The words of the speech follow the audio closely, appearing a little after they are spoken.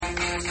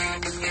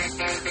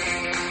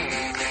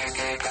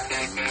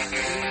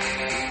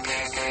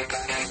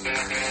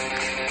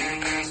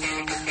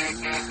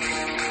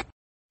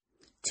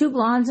Two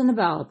Blondes in the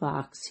Ballot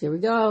Box. Here we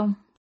go.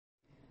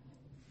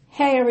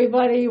 Hey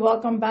everybody,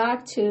 welcome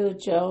back to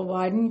Joe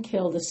Biden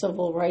Killed the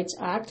Civil Rights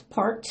Act,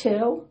 Part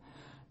 2.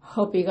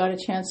 Hope you got a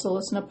chance to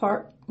listen to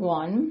Part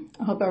 1.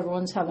 I hope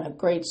everyone's having a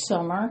great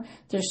summer.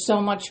 There's so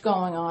much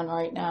going on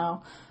right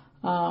now.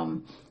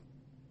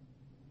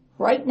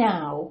 Right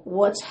now,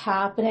 what's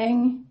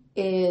happening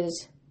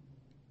is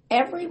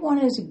everyone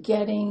is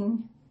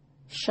getting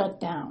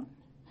shut down.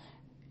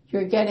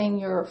 You're getting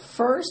your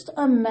First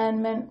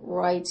Amendment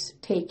rights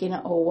taken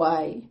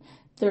away.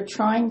 They're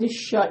trying to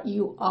shut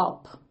you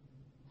up.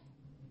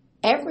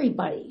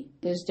 Everybody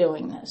is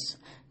doing this.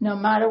 No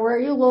matter where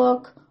you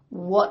look,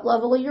 what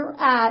level you're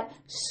at,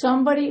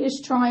 somebody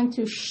is trying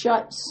to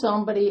shut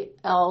somebody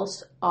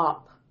else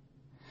up.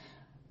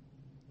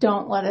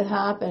 Don't let it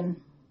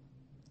happen.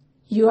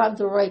 You have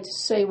the right to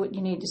say what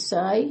you need to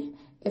say.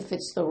 If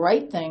it's the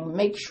right thing,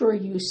 make sure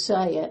you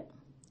say it.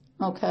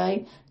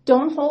 Okay?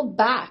 Don't hold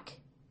back.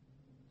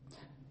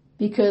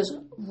 Because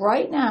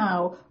right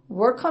now,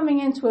 we're coming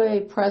into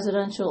a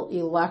presidential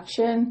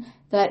election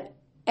that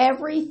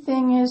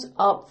everything is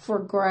up for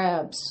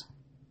grabs.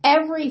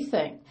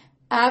 Everything.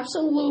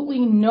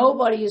 Absolutely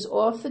nobody is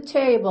off the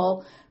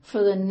table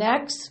for the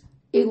next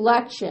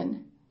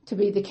election to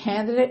be the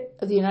candidate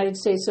of the United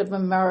States of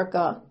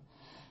America.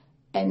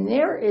 And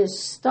there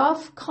is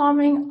stuff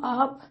coming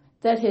up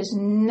that has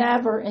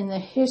never in the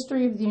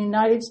history of the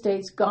United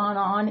States gone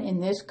on in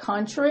this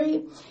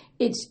country.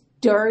 It's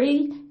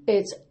dirty,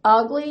 it's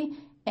ugly,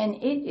 and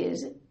it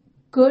is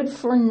good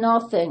for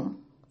nothing.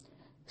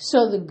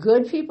 So the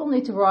good people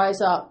need to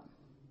rise up.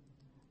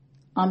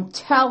 I'm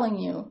telling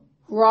you,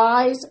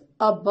 rise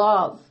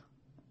above,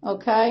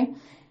 okay?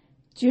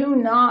 Do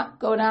not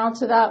go down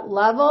to that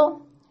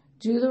level.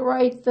 Do the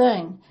right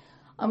thing.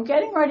 I'm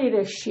getting ready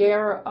to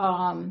share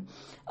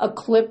a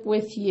clip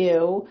with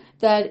you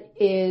that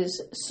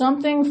is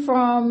something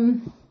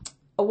from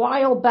a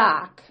while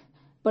back.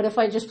 But if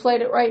I just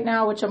played it right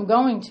now, which I'm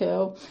going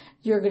to,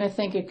 you're going to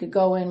think it could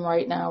go in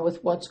right now with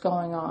what's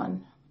going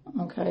on.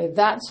 Okay,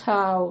 that's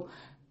how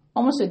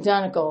almost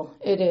identical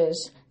it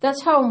is.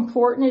 That's how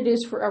important it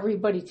is for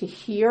everybody to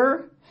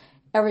hear,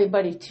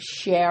 everybody to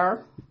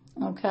share,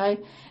 okay,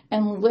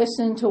 and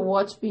listen to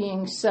what's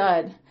being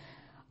said.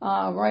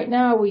 Right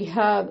now we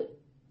have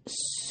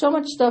so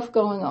much stuff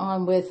going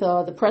on with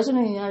the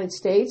President of the United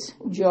States,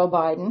 Joe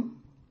Biden,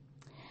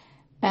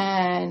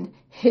 and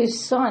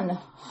his son,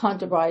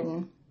 Hunter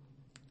Biden,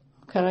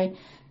 okay?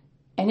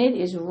 And it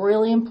is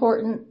really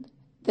important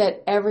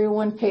that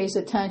everyone pays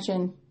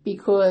attention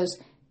because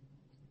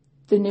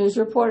the news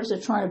reporters are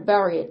trying to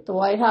bury it. The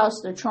White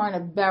House, they're trying to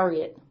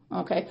bury it,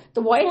 okay?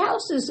 The White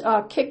House is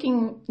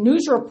kicking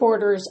news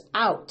reporters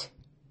out,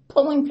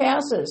 pulling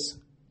passes.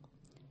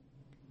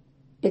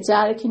 It's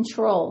out of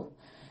control.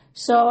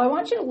 So I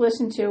want you to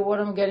listen to what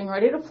I'm getting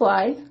ready to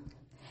play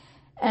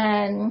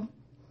and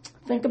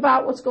think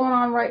about what's going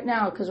on right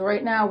now, because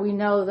right now we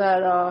know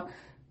that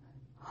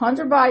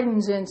Hunter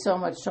Biden's in so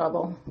much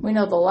trouble. We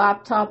know the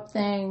laptop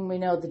thing, we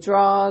know the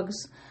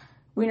drugs,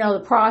 we know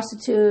the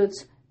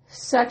prostitutes,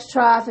 sex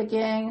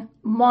trafficking,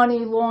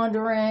 money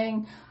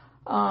laundering,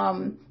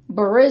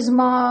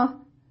 Burisma,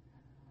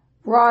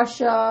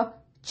 Russia,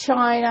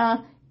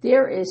 China.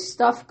 There is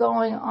stuff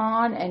going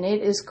on, and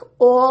it is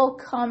all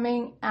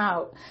coming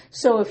out.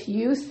 So if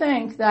you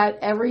think that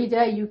every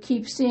day you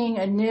keep seeing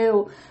a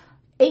new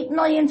 8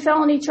 million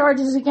felony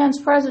charges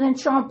against President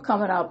Trump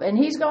coming up, and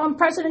he's going,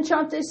 President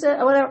Trump, they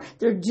said, whatever.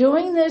 They're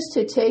doing this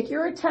to take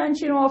your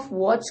attention off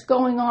what's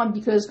going on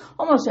because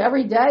almost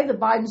every day the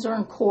Bidens are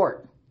in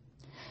court.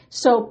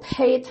 So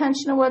pay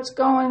attention to what's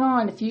going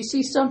on. If you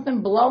see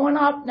something blowing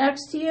up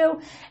next to you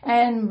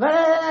and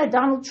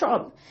Donald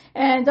Trump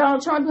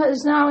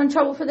is now in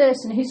trouble for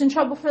this and he's in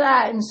trouble for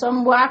that and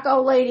some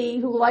wacko lady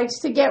who likes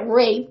to get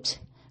raped,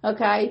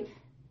 okay,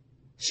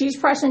 she's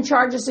pressing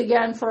charges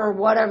again for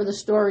whatever the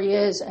story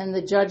is and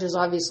the judge is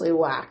obviously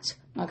whacked.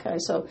 Okay,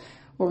 so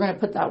we're going to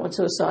put that one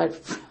to the side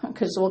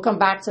because we'll come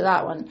back to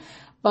that one.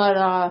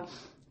 But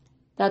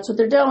that's what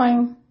they're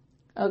doing,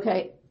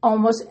 okay.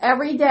 Almost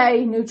every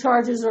day, new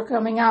charges are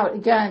coming out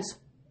against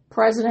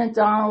President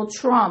Donald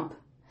Trump.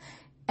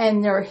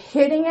 And they're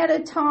hitting at a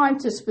time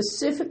to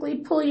specifically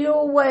pull you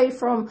away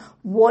from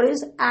what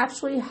is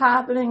actually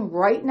happening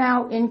right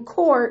now in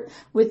court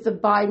with the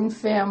Biden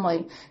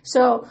family.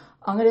 So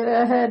I'm going to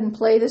go ahead and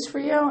play this for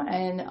you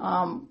and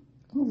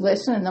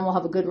listen, and then we'll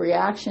have a good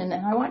reaction.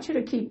 And I want you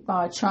to keep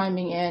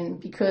chiming in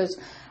because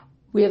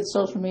we have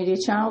social media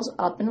channels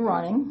up and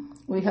running.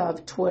 We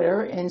have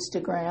Twitter,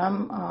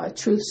 Instagram,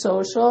 Truth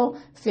Social,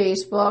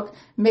 Facebook.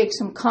 Make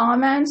some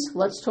comments.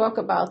 Let's talk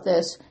about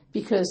this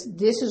because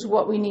this is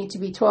what we need to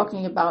be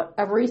talking about.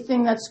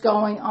 Everything that's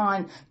going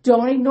on.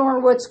 Don't ignore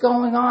what's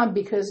going on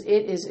because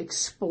it is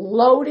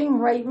exploding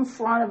right in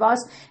front of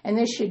us and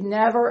this should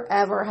never,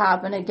 ever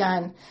happen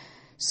again.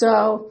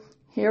 So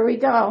here we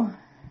go.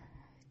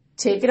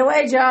 Take it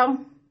away, Joe.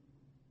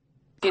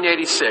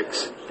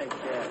 1986.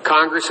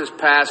 Congress has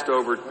passed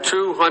over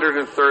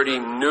 230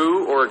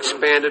 new or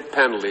expanded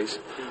penalties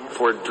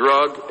for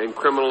drug and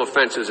criminal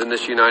offenses in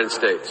this United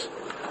States.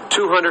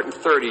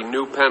 230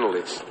 new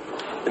penalties.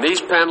 And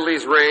these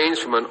penalties range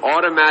from an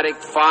automatic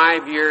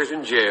 5 years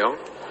in jail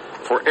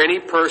for any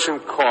person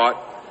caught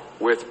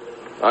with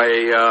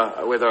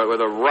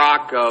a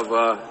rock of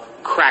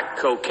crack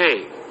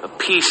cocaine, a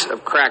piece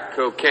of crack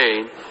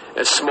cocaine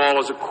as small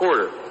as a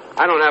quarter.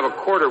 I don't have a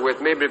quarter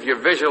with me, but if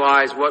you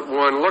visualize what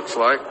one looks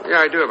like, yeah,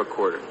 I do have a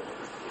quarter.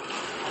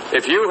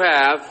 If you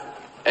have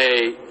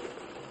a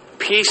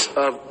piece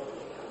of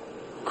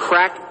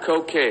crack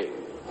cocaine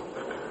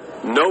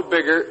no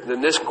bigger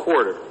than this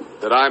quarter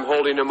that I'm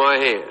holding in my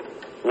hand,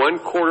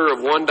 $1/4 of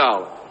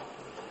 $1,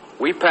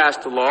 we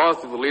passed a law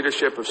through the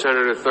leadership of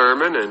Senator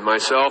Thurmond and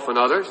myself and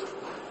others,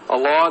 a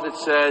law that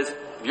says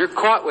if you're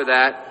caught with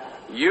that,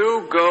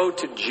 you go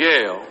to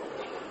jail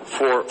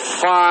for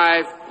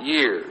 5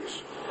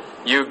 years.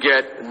 You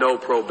get no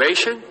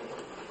probation.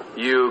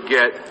 You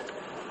get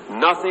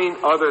nothing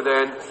other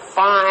than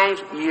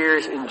 5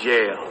 years in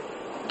jail.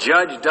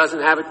 Judge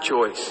doesn't have a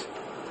choice.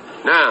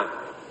 Now,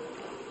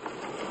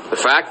 the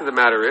fact of the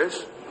matter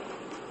is,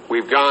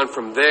 we've gone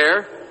from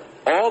there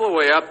all the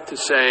way up to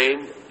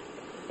saying,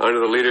 under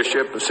the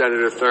leadership of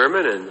Senator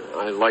Thurmond, and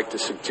I'd like to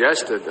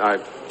suggest that I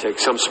take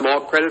some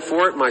small credit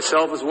for it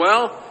myself as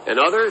well, and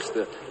others,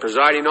 the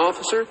presiding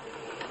officer,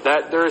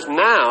 that there's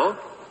now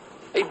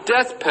a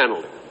death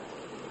penalty.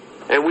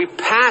 And we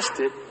passed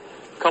it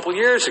a couple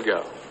years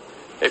ago.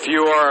 If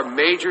you are a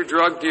major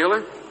drug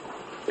dealer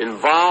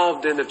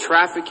involved in the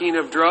trafficking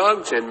of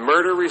drugs and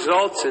murder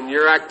results in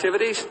your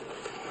activities,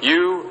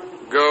 you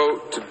go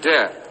to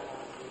death.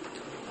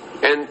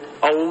 And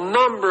a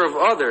number of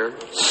other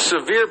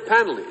severe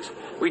penalties.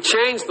 We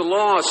changed the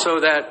law so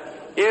that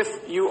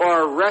if you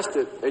are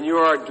arrested and you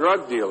are a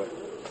drug dealer,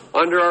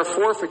 under our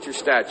forfeiture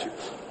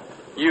statutes,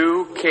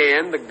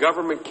 the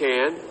government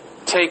can,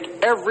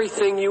 take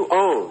everything you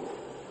own.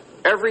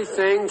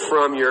 Everything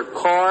from your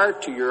car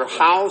to your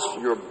house,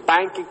 your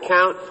bank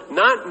account,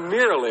 not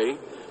merely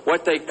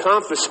what they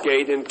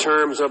confiscate in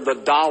terms of the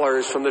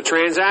dollars from the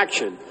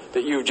transaction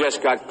that you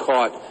just got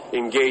caught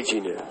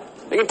engaging in.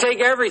 They can take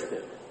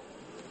everything.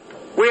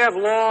 We have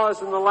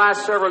laws in the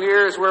last several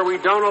years where we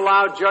don't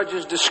allow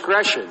judges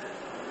discretion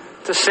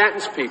to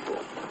sentence people.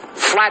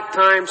 Flat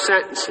time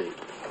sentencing.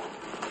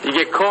 You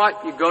get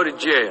caught, you go to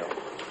jail.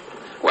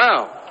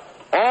 Well,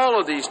 all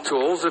of these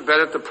tools have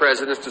been at the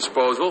president's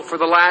disposal for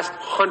the last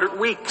 100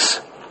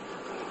 weeks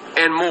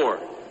and more.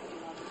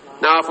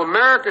 Now, if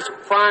America's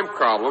crime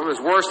problem is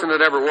worse than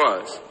it ever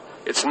was,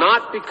 it's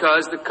not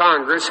because the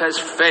Congress has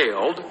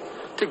failed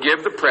to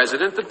give the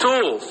president the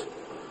tools.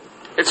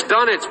 It's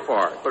done its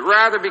part, but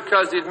rather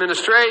because the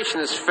administration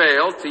has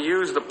failed to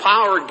use the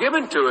power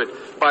given to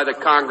it by the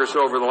Congress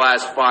over the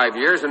last 5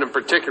 years, and in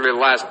particular the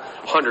last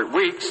 100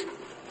 weeks,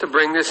 to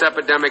bring this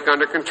epidemic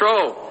under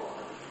control.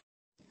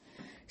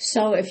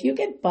 So if you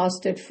get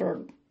busted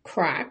for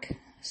crack,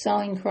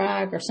 selling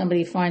crack, or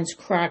somebody finds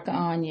crack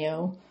on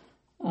you,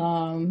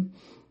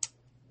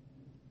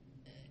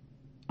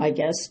 I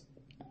guess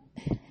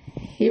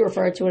he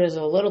referred to it as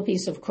a little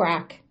piece of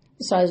crack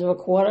the size of a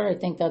quarter. I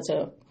think that's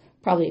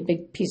probably a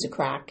big piece of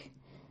crack.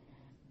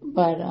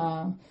 But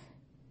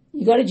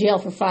you go to jail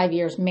for 5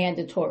 years,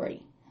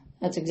 mandatory.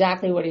 That's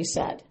exactly what he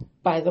said,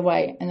 by the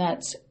way. And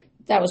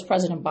that was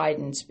President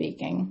Biden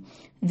speaking.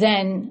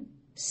 Then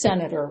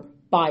Senator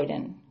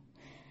Biden.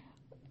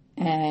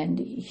 And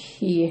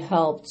he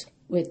helped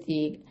with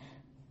the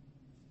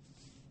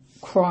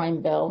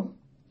crime bill.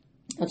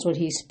 That's what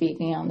he's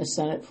speaking on the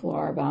Senate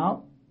floor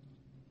about.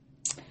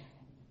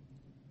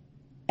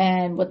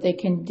 And what they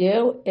can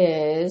do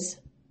is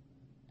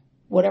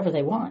whatever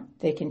they want.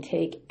 They can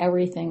take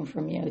everything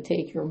from you,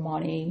 take your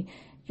money,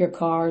 your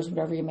cars,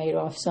 whatever you made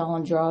off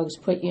selling drugs,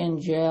 put you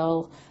in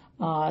jail.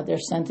 They're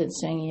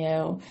sentencing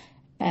you.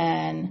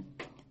 And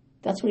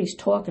that's what he's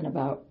talking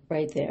about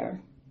right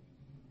there.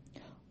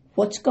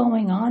 What's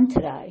going on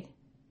today?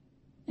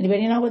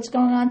 Anybody know what's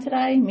going on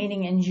today?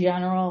 Meaning in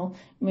general,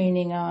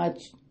 meaning the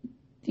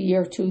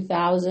year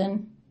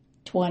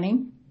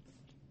 2020,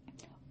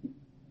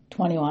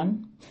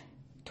 21,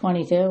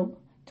 22,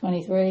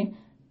 23.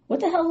 What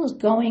the hell is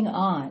going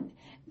on?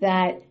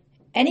 That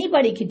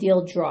anybody could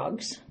deal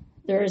drugs.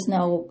 There is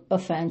no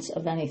offense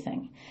of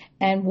anything.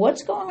 And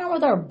what's going on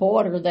with our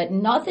border, that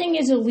nothing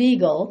is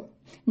illegal,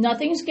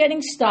 nothing's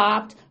getting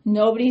stopped,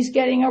 nobody's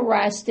getting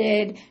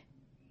arrested.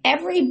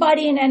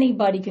 Everybody and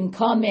anybody can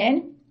come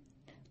in,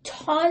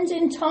 tons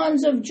and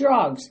tons of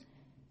drugs,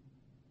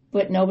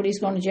 but nobody's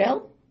going to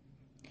jail?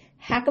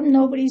 How come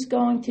nobody's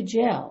going to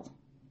jail?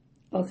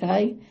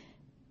 Okay?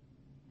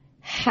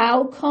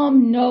 How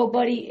come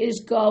nobody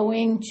is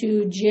going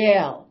to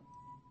jail?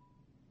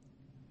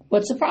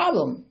 What's the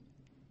problem?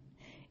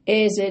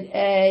 Is it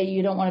a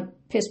you don't want to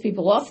piss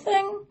people off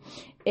thing?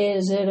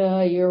 Is it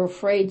you're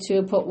afraid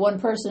to put one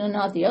person and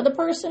not the other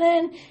person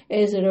in?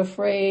 Is it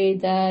afraid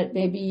that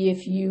maybe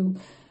if you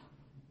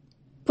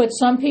put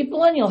some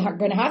people in, you're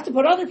going to have to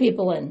put other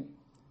people in?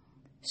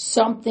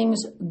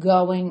 Something's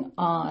going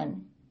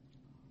on.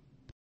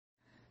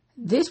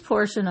 This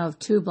portion of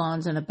Two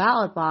Blondes in a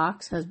Ballot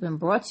Box has been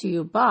brought to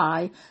you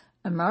by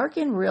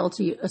American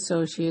Realty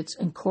Associates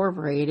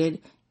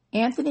Incorporated,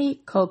 Anthony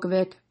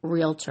Kokovic,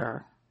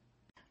 Realtor.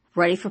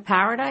 Ready for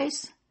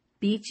paradise?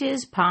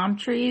 Beaches, palm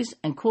trees,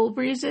 and cool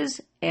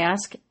breezes?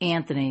 Ask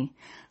Anthony.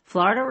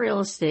 Florida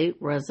real estate,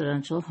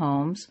 residential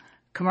homes,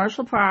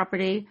 commercial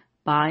property,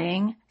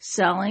 buying,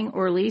 selling,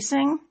 or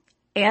leasing?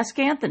 Ask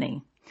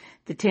Anthony.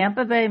 The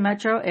Tampa Bay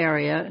metro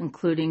area,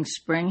 including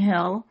Spring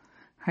Hill,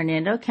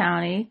 Hernando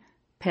County,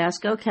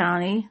 Pasco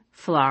County,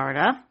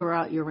 Florida.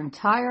 Throughout your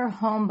entire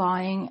home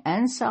buying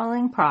and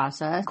selling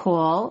process,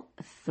 call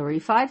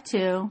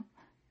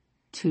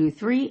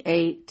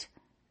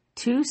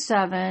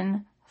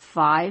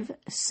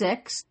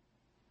 352-238-2756.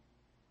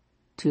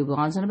 Two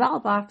Blondes in a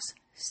Ballot Box.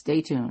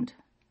 Stay tuned.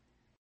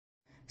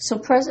 So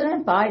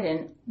President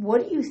Biden,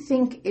 what do you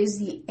think is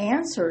the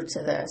answer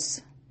to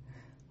this?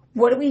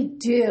 What do we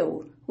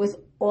do with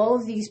all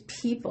of these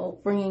people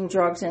bringing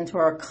drugs into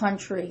our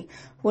country?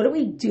 What do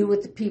we do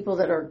with the people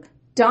that are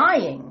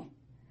dying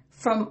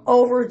from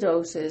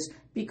overdoses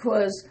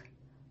because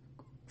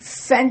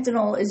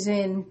fentanyl is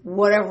in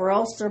whatever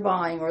else they're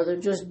buying, or they're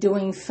just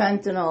doing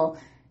fentanyl?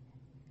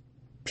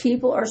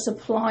 People are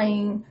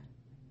supplying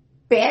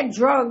bad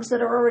drugs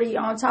that are already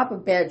on top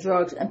of bad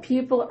drugs, and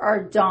people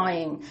are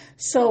dying.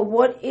 So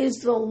what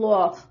is the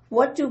law?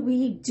 What do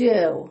we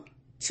do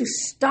to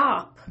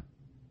stop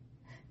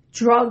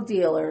drug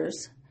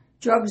dealers,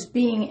 drugs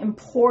being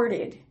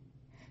imported,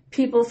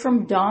 people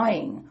from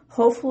dying?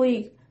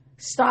 Hopefully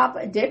stop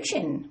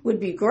addiction would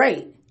be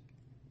great.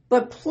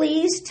 But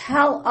please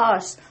tell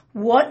us,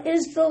 what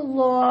is the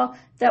law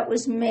that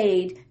was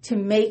made to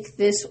make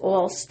this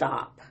all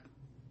stop?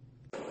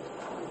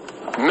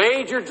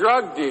 Major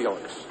drug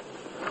dealers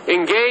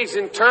engaged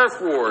in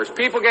turf wars,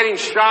 people getting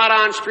shot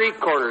on street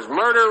corners,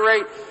 murder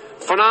rate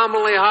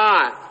phenomenally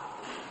high.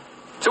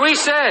 So we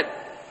said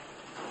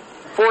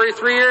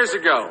 43 years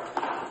ago,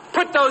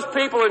 put those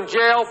people in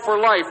jail for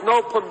life,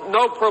 no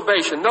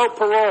probation, no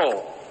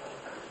parole.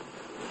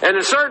 And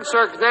in certain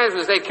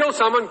circumstances, they kill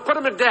someone, put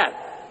them to death.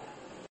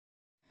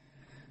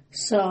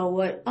 So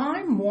what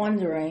I'm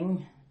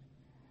wondering,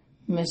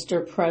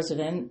 Mr.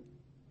 President,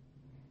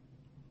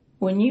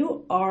 when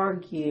you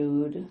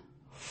argued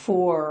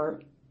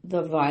for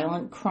the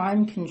Violent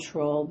Crime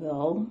Control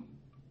Bill,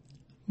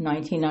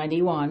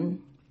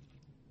 1991,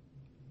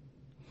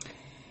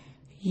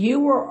 you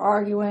were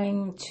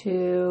arguing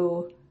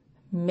to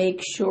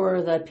make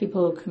sure that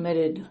people who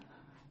committed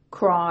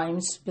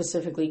crimes,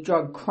 specifically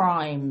drug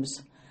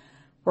crimes,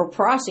 were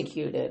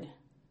prosecuted,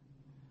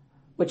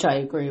 which I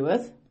agree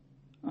with.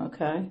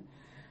 Okay.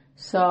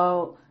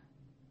 So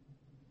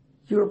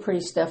you were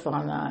pretty stiff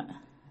on that.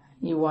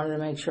 You wanted to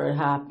make sure it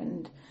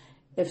happened.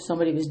 If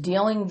somebody was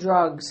dealing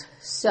drugs,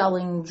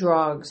 selling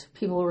drugs,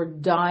 people were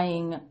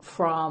dying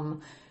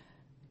from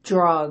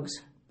drugs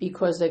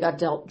because they got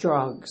dealt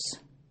drugs,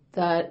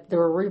 that there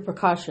were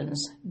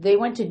repercussions. They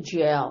went to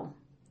jail.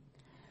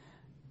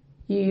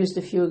 You used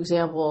a few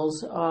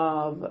examples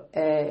of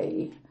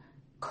a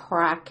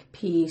crack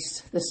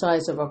piece the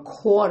size of a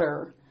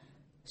quarter.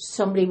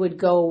 Somebody would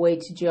go away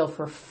to jail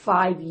for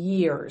 5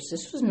 years.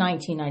 This was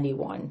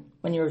 1991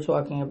 when you were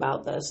talking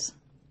about this.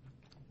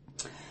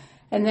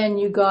 And then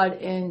you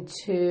got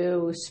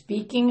into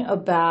speaking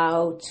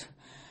about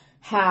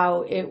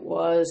how it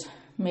was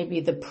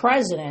maybe the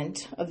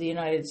president of the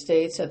United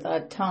States at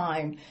that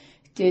time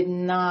did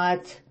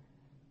not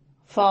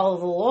follow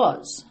the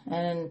laws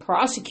and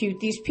prosecute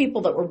these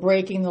people that were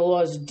breaking the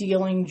laws,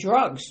 dealing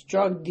drugs,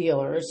 drug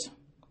dealers.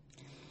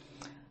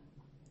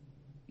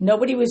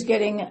 Nobody was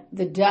getting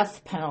the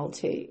death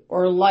penalty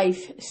or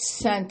life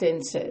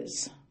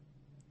sentences.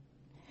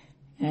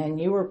 And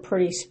you were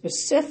pretty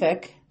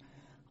specific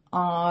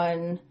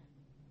on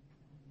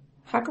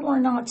how come we're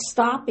not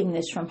stopping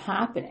this from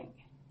happening.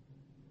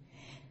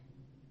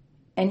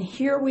 And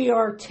here we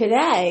are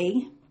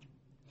today.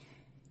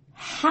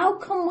 How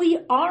come we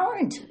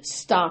aren't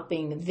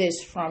stopping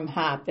this from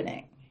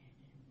happening?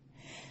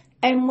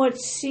 And what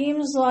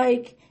seems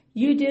like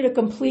you did a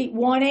complete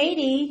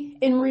 180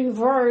 in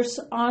reverse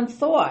on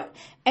thought.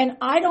 And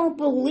I don't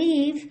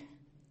believe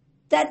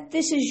that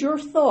this is your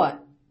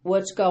thought,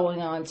 what's going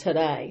on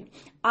today.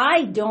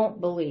 I don't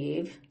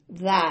believe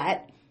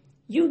that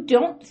you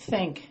don't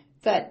think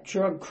that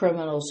drug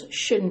criminals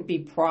shouldn't be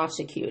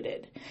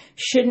prosecuted,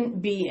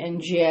 shouldn't be in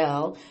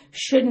jail,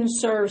 shouldn't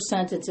serve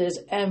sentences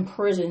and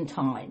prison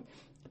time.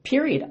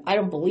 Period. I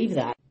don't believe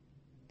that.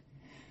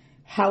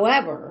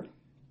 However,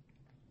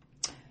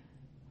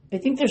 I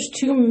think there's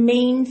two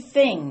main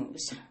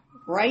things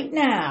right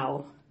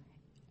now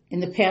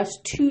in the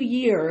past 2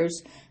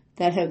 years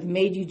that have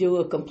made you do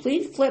a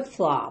complete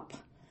flip-flop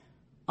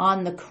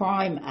on the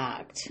Crime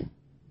Act.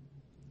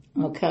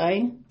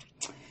 Okay?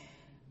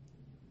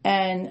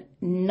 And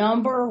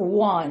number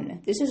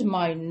one, this is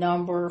my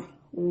number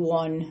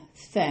one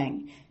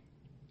thing,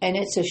 and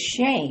it's a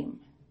shame,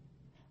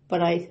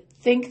 but I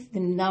think the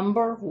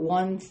number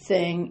one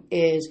thing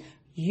is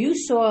you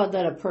saw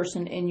that a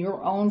person in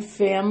your own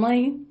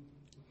family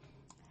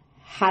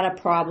had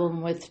a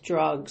problem with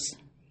drugs.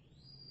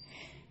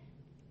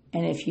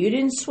 And if you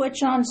didn't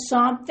switch on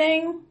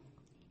something,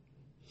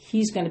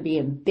 he's going to be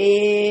in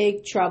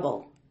big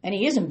trouble. And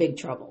he is in big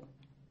trouble,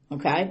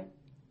 okay?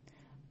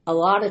 A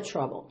lot of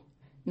trouble.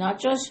 Not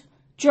just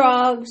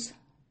drugs,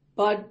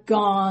 but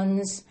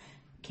guns.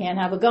 Can't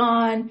have a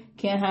gun,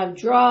 can't have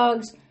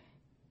drugs.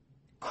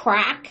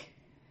 Crack.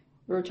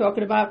 We were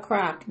talking about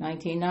crack,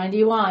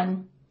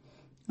 1991,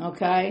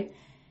 okay?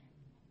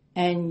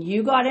 And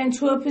you got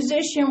into a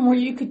position where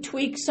you could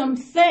tweak some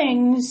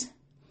things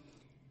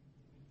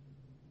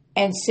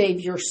and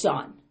save your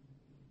son.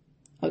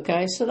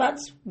 Okay, so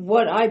that's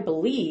what I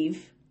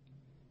believe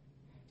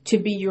to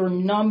be your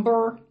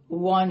number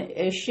one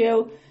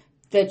issue,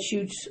 that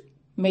you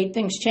made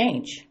things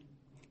change.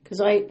 Because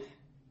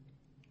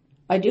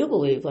I do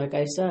believe, like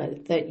I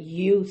said, that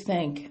you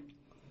think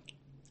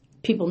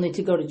people need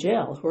to go to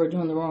jail who are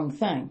doing the wrong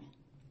thing.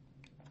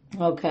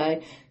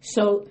 Okay,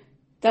 so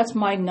that's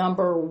my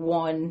number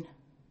one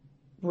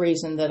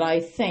reason that I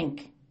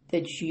think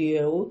that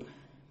you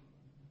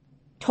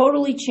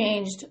totally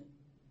changed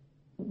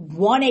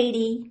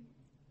 180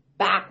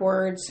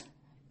 backwards,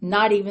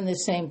 not even the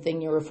same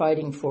thing you were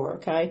fighting for,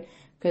 okay?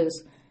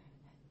 Because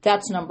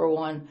that's number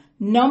one.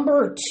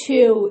 Number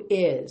two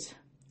is,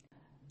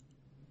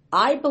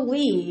 I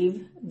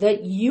believe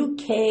that you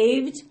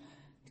caved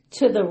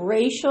to the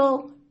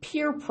racial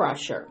peer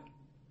pressure,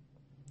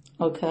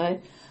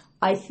 okay?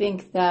 I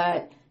think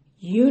that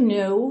you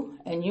knew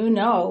and you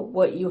know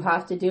what you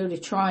have to do to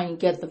try and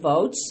get the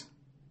votes.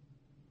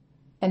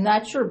 And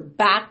that's your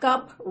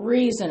backup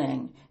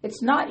reasoning.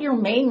 It's not your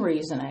main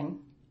reasoning.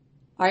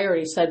 I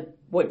already said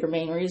what your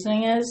main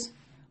reasoning is.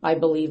 I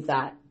believe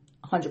that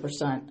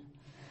 100%.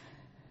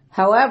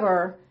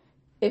 However,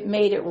 it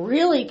made it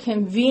really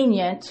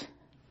convenient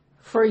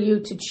for you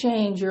to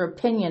change your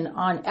opinion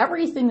on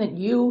everything that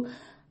you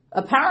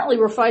apparently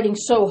were fighting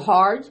so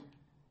hard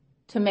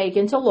to make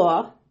into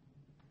law.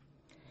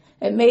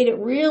 It made it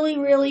really,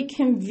 really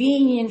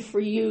convenient for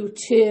you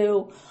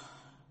to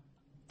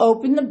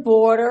open the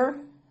border,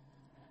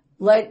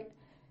 let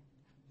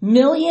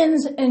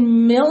millions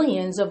and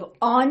millions of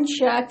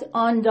unchecked,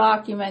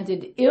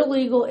 undocumented,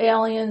 illegal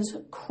aliens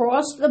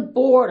cross the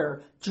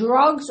border.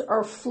 Drugs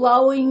are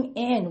flowing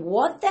in.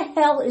 What the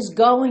hell is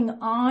going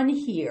on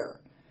here?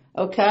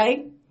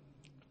 Okay?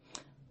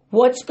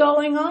 What's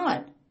going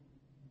on?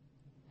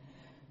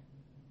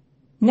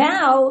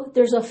 Now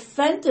there's a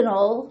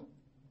fentanyl.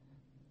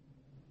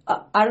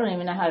 I don't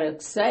even know how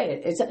to say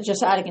it. It's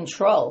just out of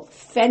control.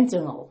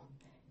 Fentanyl.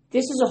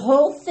 This is a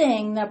whole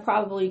thing that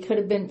probably could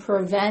have been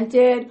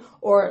prevented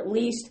or at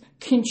least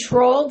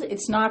controlled.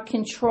 It's not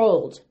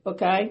controlled,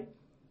 okay?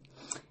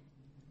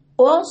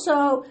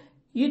 Also,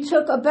 you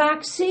took a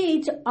back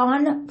seat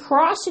on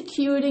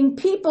prosecuting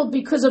people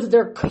because of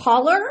their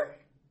color.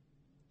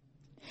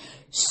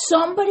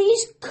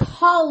 Somebody's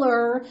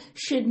color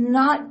should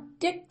not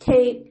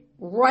dictate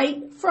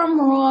right from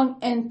wrong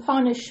and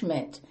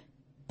punishment.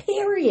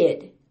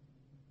 Period.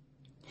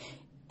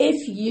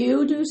 If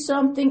you do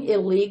something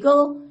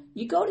illegal,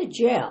 you go to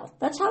jail.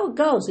 That's how it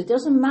goes. It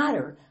doesn't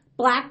matter.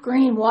 Black,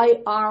 green,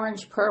 white,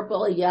 orange,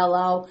 purple,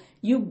 yellow.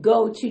 You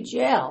go to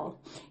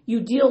jail. You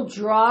deal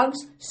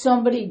drugs.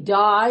 Somebody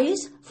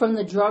dies from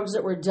the drugs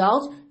that were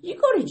dealt. You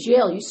go to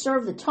jail. You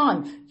serve the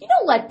time. You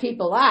don't let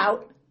people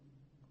out.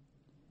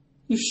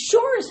 You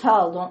sure as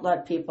hell don't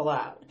let people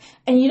out.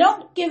 And you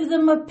don't give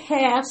them a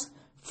pass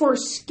for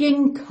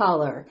skin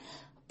color.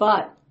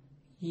 But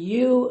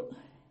you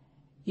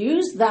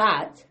use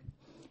that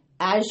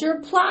as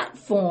your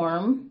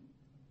platform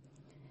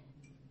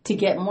to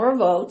get more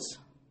votes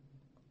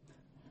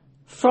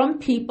from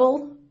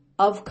people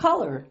of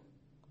color.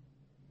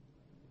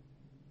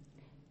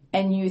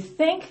 And you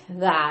think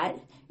that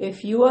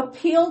if you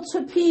appeal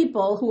to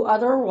people who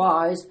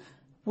otherwise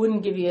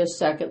wouldn't give you a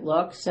second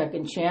look,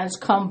 second chance,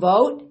 come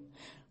vote,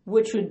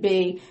 which would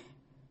be,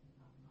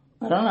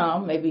 I don't know,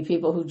 maybe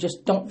people who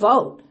just don't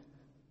vote.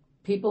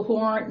 People who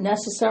aren't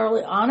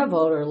necessarily on a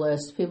voter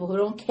list, people who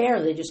don't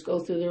care, they just go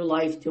through their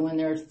life doing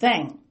their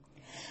thing.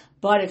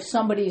 But if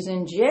somebody's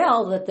in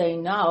jail that they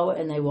know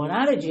and they want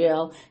out of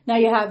jail, now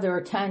you have their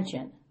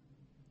attention.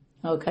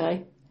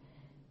 Okay?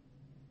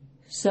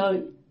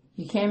 So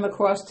you came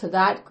across to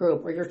that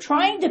group, or you're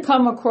trying to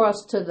come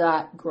across to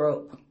that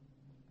group.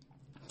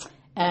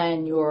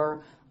 And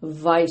your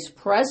vice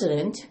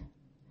president,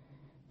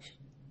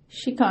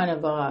 she kind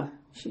of,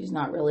 she's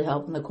not really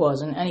helping the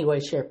cause in any way,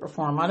 shape, or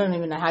form. I don't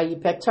even know how you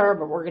picked her,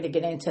 but we're going to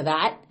get into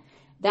that.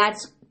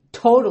 That's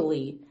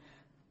totally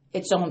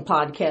its own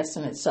podcast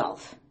in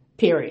itself,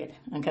 period,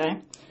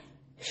 okay?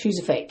 She's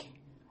a fake,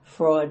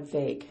 fraud,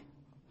 fake.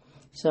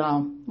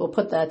 So we'll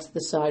put that to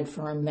the side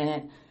for a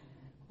minute.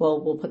 Well,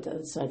 we'll put that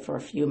aside for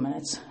a few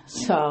minutes.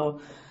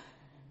 So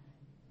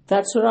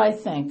that's what I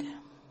think.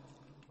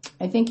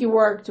 I think you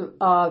worked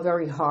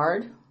very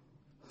hard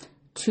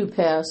to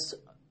pass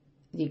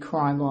the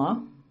crime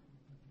law,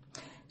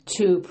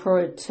 to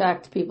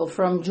protect people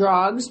from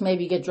drugs,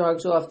 maybe get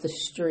drugs off the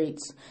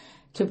streets,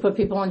 to put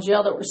people in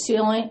jail that were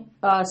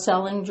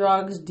selling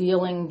drugs,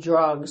 dealing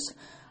drugs,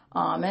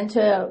 and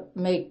to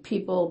make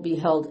people be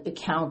held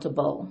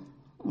accountable,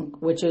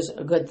 which is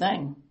a good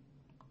thing.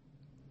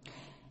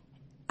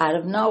 Out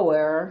of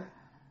nowhere,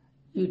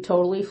 you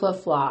totally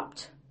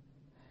flip-flopped.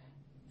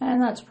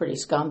 And that's pretty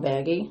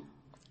scumbaggy,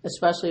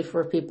 especially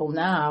for people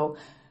now.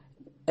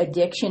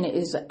 Addiction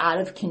is out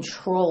of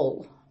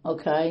control,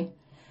 okay?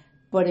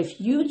 But if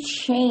you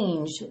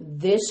change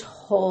this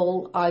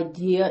whole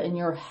idea in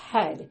your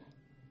head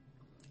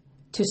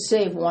to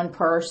save one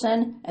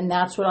person, and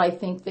that's what I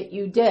think that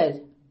you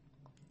did,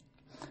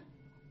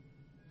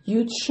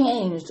 you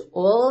changed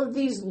all of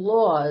these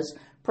laws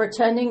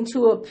pretending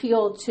to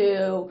appeal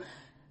to,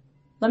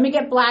 let me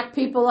get black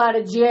people out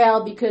of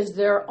jail because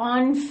they're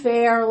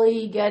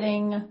unfairly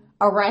getting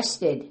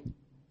arrested,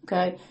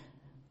 okay?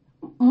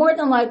 More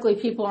than likely,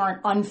 people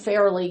aren't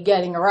unfairly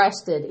getting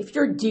arrested. If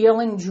you're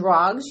dealing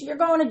drugs, you're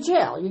going to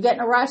jail. You're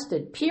getting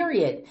arrested,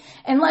 period.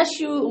 Unless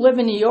you live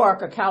in New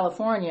York or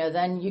California,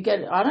 then you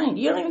don't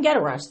even get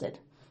arrested,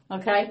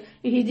 okay?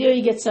 If you do,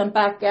 you get sent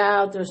back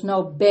out. There's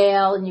no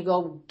bail, and you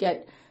go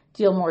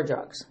deal more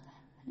drugs.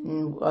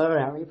 And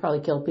whatever, you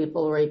probably kill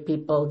people, rape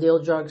people,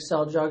 deal drugs,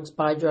 sell drugs,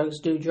 buy drugs,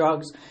 do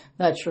drugs.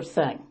 That's your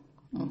thing,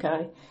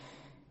 okay?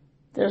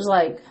 That's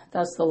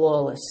the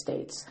lawless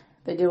states.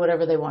 They do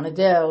whatever they want to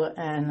do,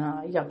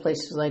 and you got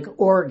places like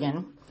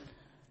Oregon,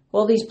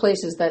 all these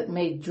places that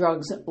made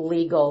drugs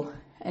legal,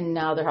 and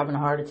now they're having a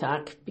heart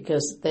attack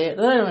because they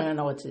don't even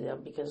know what to do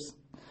because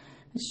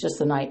it's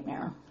just a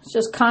nightmare. It's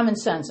just common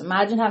sense.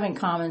 Imagine having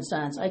common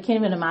sense. I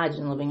can't even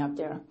imagine living up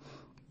there.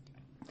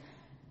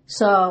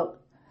 So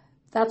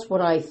that's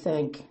what I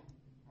think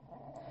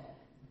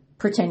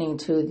pertaining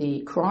to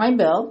the crime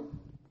bill.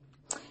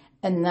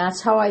 And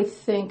that's how I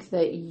think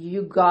that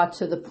you got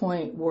to the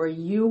point where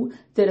you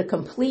did a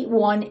complete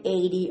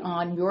 180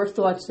 on your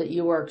thoughts that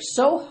you worked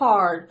so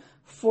hard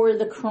for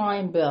the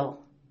crime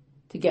bill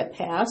to get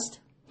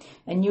passed.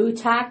 And you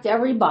attacked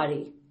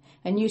everybody.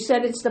 And you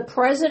said it's the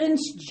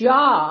president's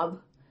job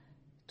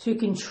to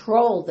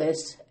control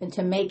this and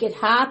to make it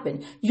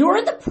happen.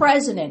 You're the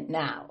president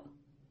now.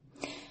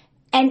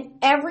 And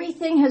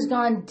everything has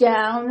gone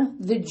down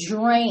the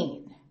drain.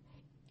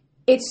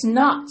 It's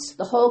nuts.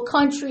 The whole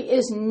country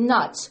is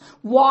nuts.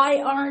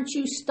 Why aren't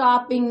you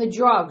stopping the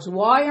drugs?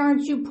 Why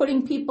aren't you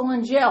putting people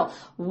in jail?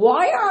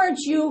 Why aren't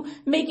you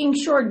making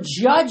sure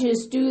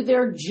judges do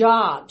their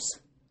jobs?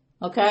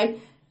 Okay?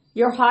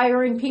 You're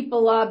hiring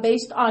people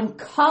based on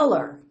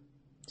color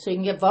so you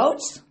can get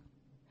votes.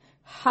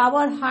 How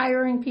about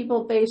hiring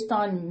people based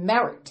on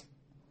merit?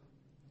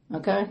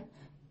 Okay?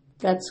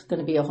 That's going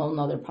to be a whole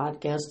nother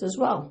podcast as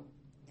well.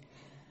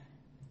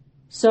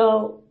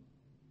 So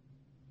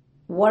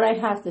what I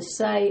have to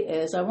say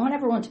is I want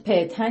everyone to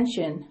pay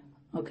attention,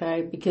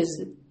 okay,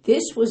 because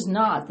this was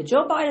not, the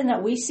Joe Biden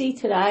that we see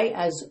today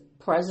as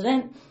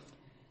president,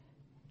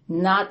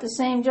 not the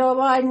same Joe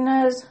Biden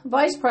as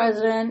vice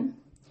president,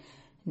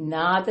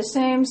 not the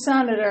same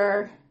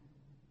senator,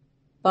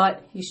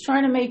 but he's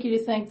trying to make you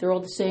to think they're all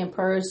the same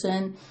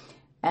person,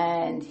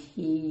 and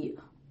he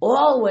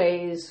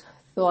always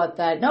thought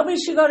that nobody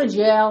should go to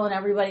jail and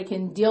everybody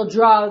can deal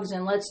drugs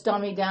and let's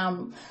dummy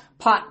down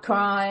pot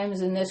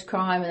crimes and this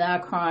crime and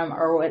that crime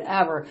or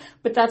whatever.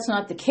 But that's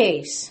not the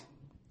case.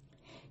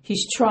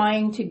 He's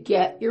trying to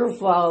get your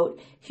vote.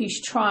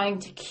 He's trying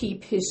to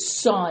keep his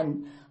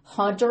son,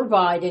 Hunter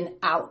Biden,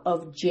 out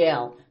of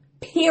jail.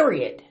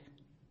 Period.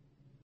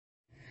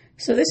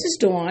 So this is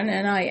Dawn,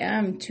 and I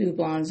am Two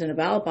Blondes in a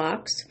Ballot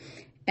Box.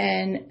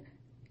 And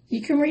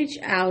you can reach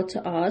out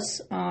to us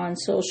on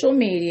social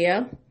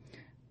media,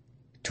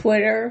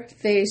 Twitter,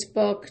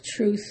 Facebook,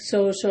 Truth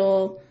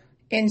Social,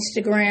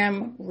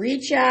 Instagram.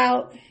 Reach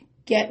out,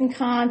 get in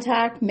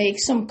contact, make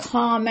some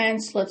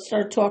comments. Let's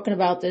start talking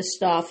about this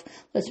stuff.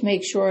 Let's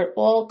make sure it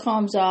all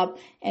comes up,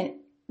 and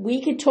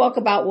we can talk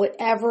about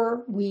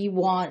whatever we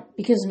want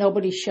because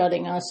nobody's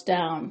shutting us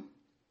down.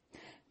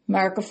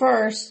 America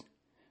first.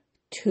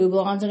 Two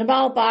Blondes in a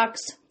Ballot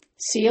Box.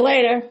 See you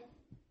later.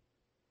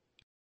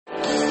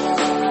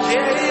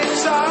 Yeah,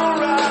 it's all